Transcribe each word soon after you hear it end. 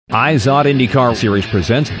IZOD IndyCar Series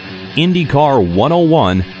presents IndyCar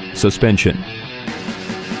 101 Suspension.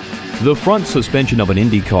 The front suspension of an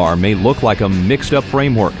IndyCar may look like a mixed-up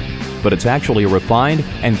framework, but it's actually a refined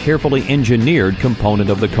and carefully engineered component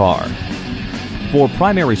of the car. For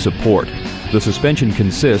primary support, the suspension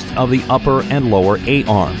consists of the upper and lower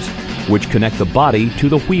A-arms, which connect the body to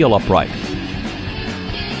the wheel upright.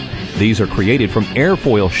 These are created from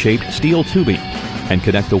airfoil-shaped steel tubing and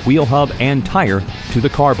connect the wheel hub and tire to the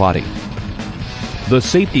car body. The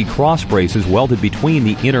safety cross braces welded between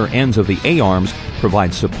the inner ends of the A-arms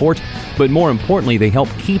provide support, but more importantly, they help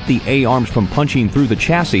keep the A-arms from punching through the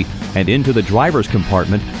chassis and into the driver's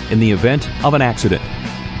compartment in the event of an accident.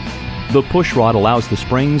 The push rod allows the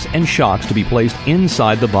springs and shocks to be placed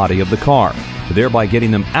inside the body of the car, thereby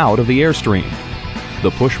getting them out of the airstream.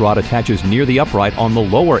 The push rod attaches near the upright on the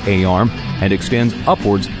lower A-arm and extends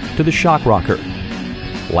upwards to the shock rocker.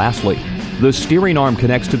 Lastly, the steering arm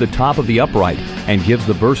connects to the top of the upright and gives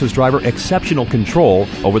the Versus driver exceptional control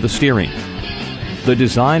over the steering. The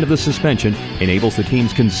design of the suspension enables the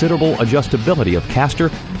team's considerable adjustability of caster,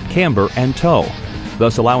 camber, and toe,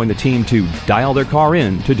 thus allowing the team to dial their car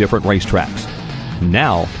in to different racetracks.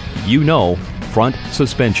 Now, you know front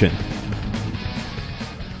suspension.